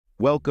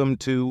Welcome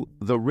to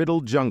the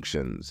Riddle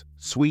Junction's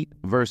Sweet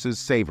vs.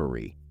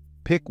 Savory.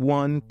 Pick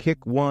one,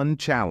 kick one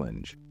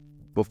challenge.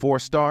 Before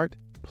start,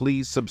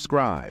 please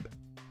subscribe.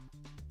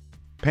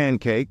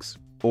 Pancakes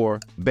or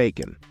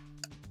bacon?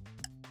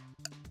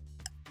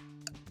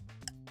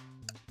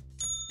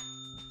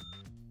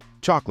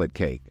 Chocolate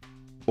cake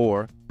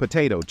or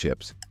potato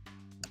chips?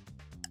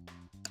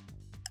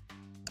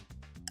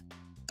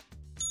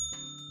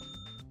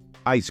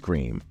 Ice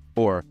cream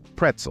or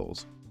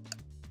pretzels?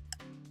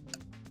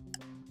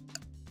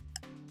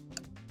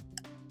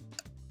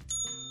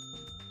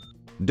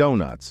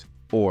 Donuts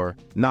or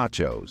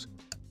nachos?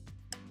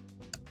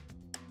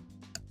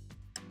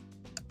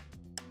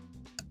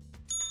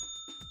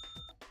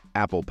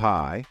 Apple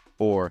pie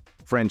or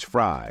French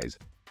fries?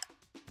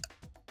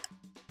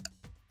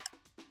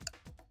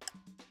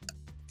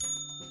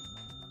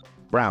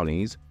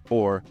 Brownies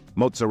or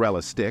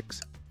mozzarella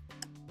sticks?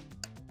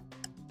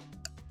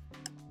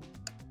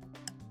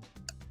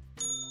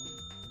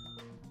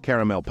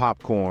 Caramel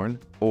popcorn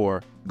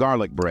or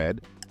garlic bread?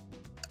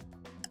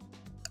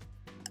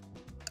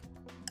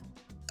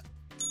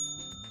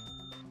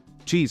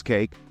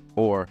 Cheesecake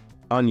or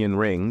onion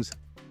rings?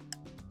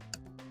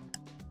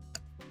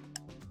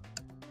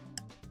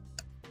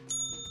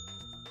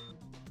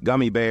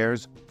 Gummy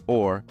bears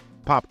or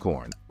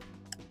popcorn?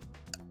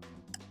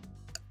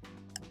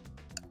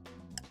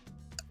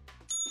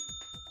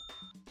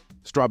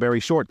 Strawberry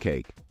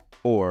shortcake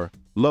or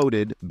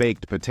loaded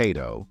baked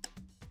potato?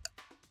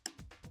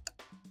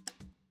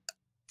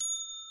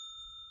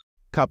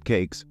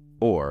 Cupcakes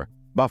or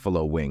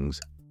buffalo wings?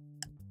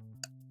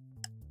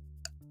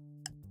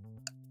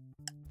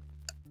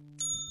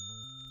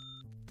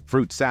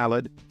 Fruit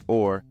salad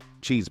or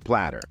cheese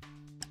platter?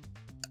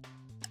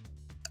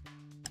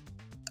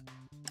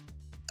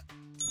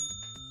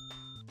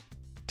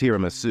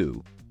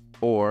 Tiramisu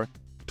or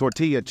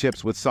tortilla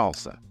chips with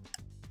salsa?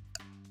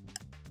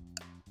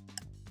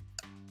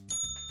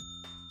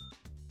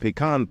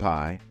 Pecan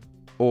pie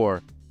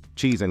or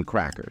cheese and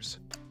crackers?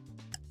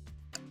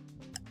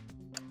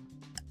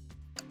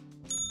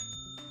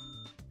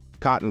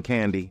 Cotton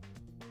candy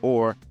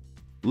or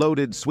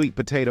loaded sweet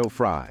potato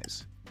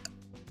fries?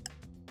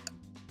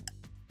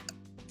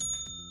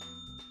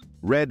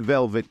 Red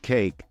velvet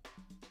cake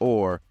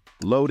or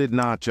loaded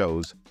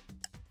nachos?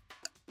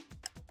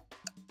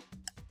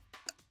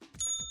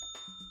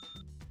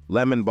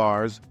 Lemon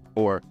bars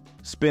or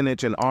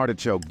spinach and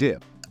artichoke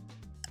dip?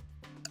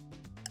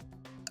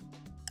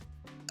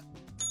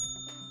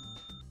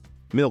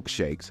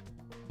 Milkshakes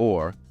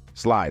or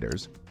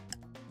sliders?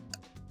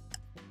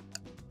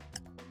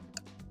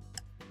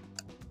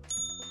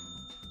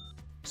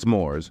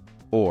 S'mores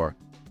or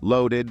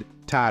loaded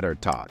tater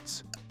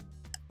tots?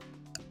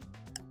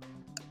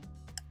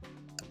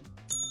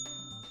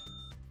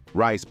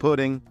 Rice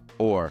pudding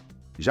or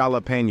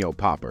jalapeno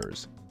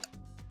poppers?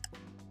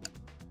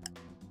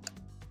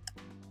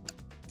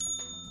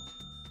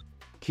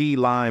 Key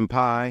lime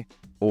pie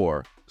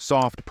or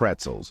soft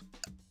pretzels?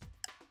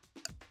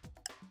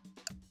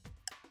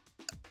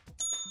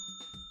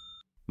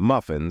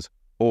 Muffins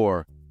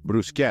or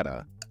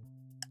bruschetta?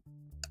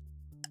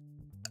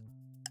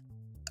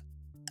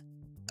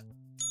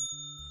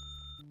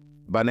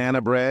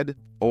 Banana bread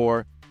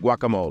or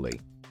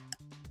guacamole?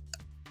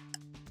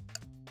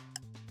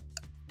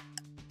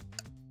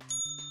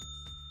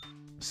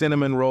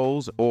 Cinnamon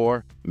rolls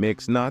or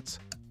mixed nuts?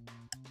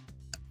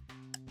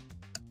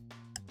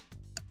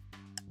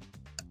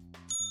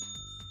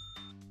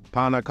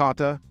 Panna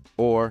cotta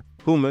or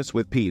hummus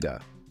with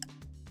pita?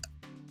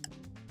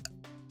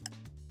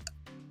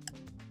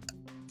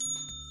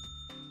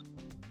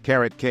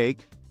 Carrot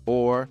cake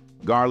or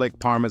garlic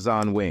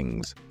parmesan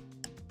wings?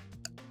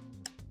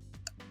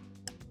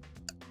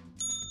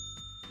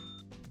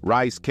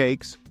 Rice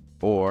cakes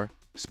or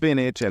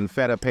spinach and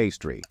feta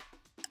pastry?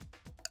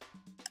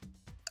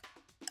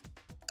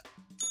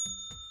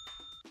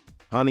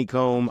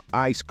 Honeycomb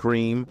ice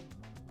cream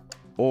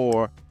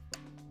or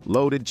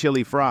loaded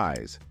chili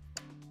fries?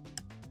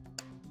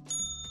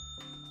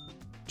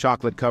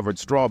 Chocolate-covered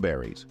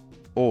strawberries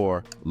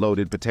or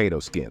loaded potato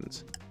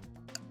skins?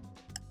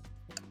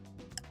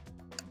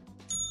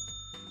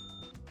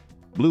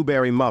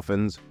 Blueberry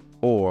muffins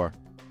or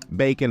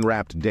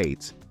bacon-wrapped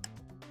dates?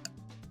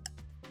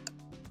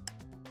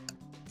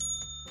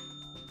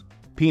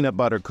 Peanut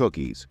butter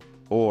cookies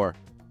or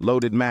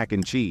loaded mac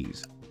and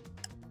cheese?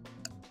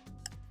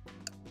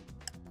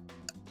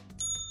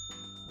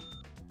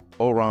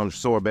 Orange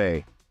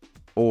sorbet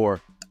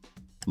or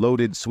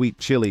loaded sweet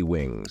chili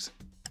wings?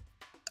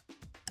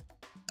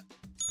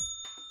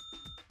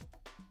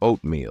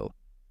 Oatmeal,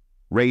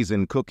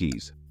 raisin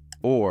cookies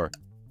or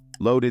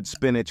loaded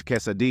spinach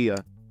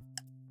quesadilla?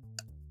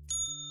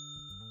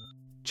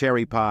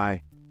 Cherry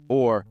pie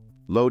or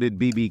loaded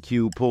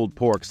BBQ pulled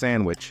pork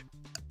sandwich?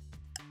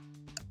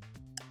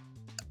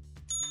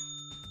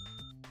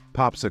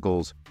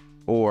 Popsicles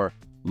or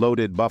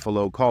loaded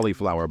buffalo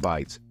cauliflower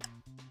bites?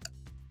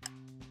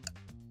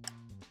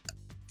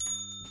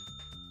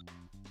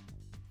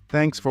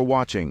 Thanks for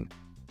watching.